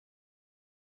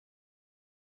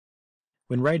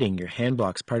When writing, your hand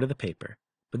blocks part of the paper,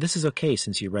 but this is okay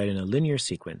since you write in a linear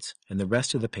sequence and the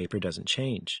rest of the paper doesn't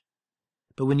change.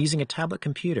 But when using a tablet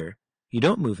computer, you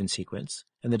don't move in sequence,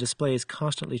 and the display is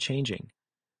constantly changing.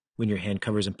 When your hand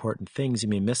covers important things, you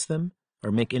may miss them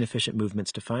or make inefficient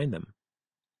movements to find them.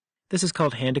 This is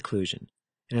called hand occlusion,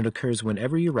 and it occurs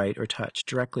whenever you write or touch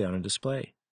directly on a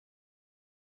display.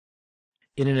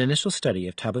 In an initial study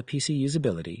of tablet PC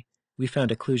usability, we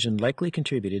found occlusion likely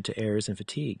contributed to errors and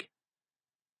fatigue.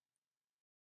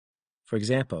 For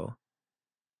example,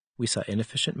 we saw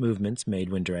inefficient movements made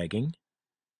when dragging,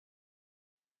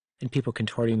 and people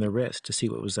contorting their wrist to see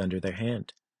what was under their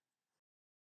hand.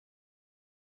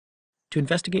 To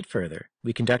investigate further,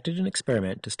 we conducted an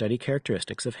experiment to study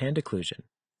characteristics of hand occlusion.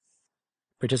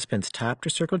 Participants tapped or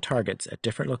circled targets at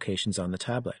different locations on the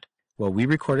tablet, while we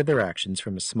recorded their actions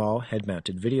from a small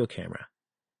head-mounted video camera.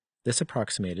 This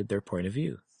approximated their point of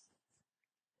view.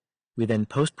 We then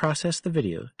post-processed the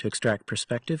video to extract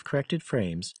perspective-corrected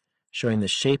frames showing the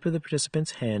shape of the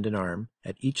participant's hand and arm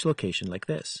at each location like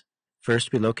this.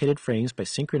 First, we located frames by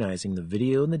synchronizing the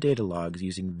video and the data logs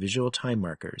using visual time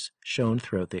markers shown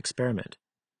throughout the experiment.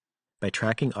 By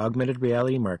tracking augmented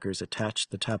reality markers attached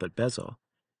to the tablet bezel,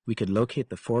 we could locate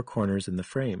the four corners in the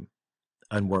frame,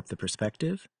 unwarp the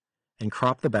perspective, and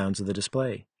crop the bounds of the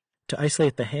display. To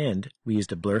isolate the hand, we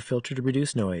used a blur filter to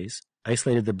reduce noise,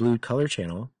 isolated the blue color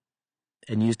channel,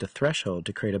 and used a threshold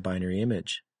to create a binary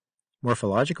image.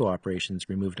 Morphological operations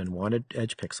removed unwanted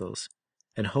edge pixels,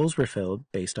 and holes were filled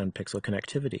based on pixel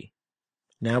connectivity.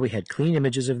 Now we had clean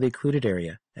images of the occluded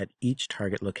area at each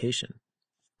target location.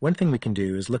 One thing we can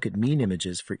do is look at mean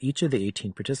images for each of the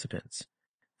 18 participants.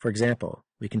 For example,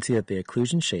 we can see that the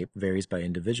occlusion shape varies by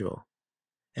individual.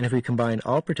 And if we combine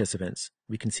all participants,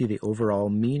 we can see the overall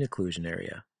mean occlusion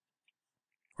area.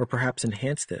 Or perhaps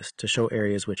enhance this to show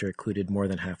areas which are occluded more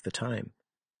than half the time.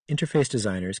 Interface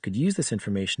designers could use this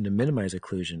information to minimize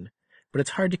occlusion, but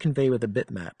it's hard to convey with a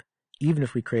bitmap, even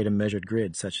if we create a measured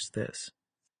grid such as this.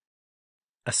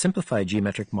 A simplified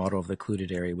geometric model of the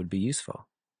occluded area would be useful.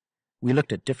 We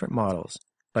looked at different models,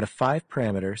 but a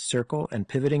 5-parameter circle and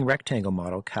pivoting rectangle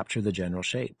model captured the general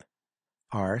shape.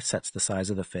 R sets the size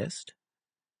of the fist,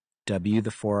 W the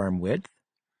forearm width,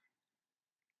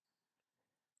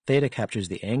 theta captures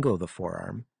the angle of the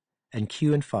forearm, and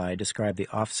Q and phi describe the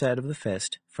offset of the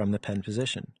fist from the pen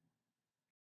position.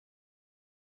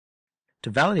 To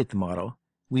validate the model,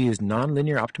 we used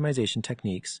nonlinear optimization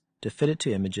techniques to fit it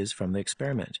to images from the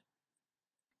experiment.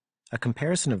 A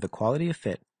comparison of the quality of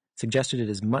fit suggested it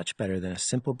is much better than a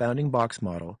simple bounding box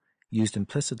model used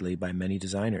implicitly by many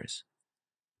designers.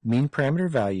 Mean parameter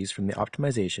values from the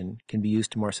optimization can be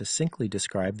used to more succinctly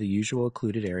describe the usual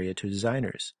occluded area to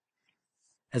designers.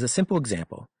 As a simple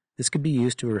example, this could be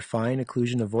used to refine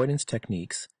occlusion avoidance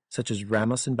techniques such as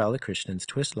Ramos and Balakrishnan's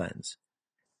twist lens.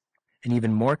 An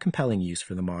even more compelling use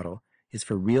for the model is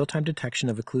for real-time detection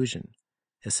of occlusion,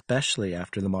 especially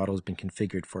after the model has been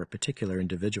configured for a particular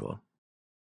individual.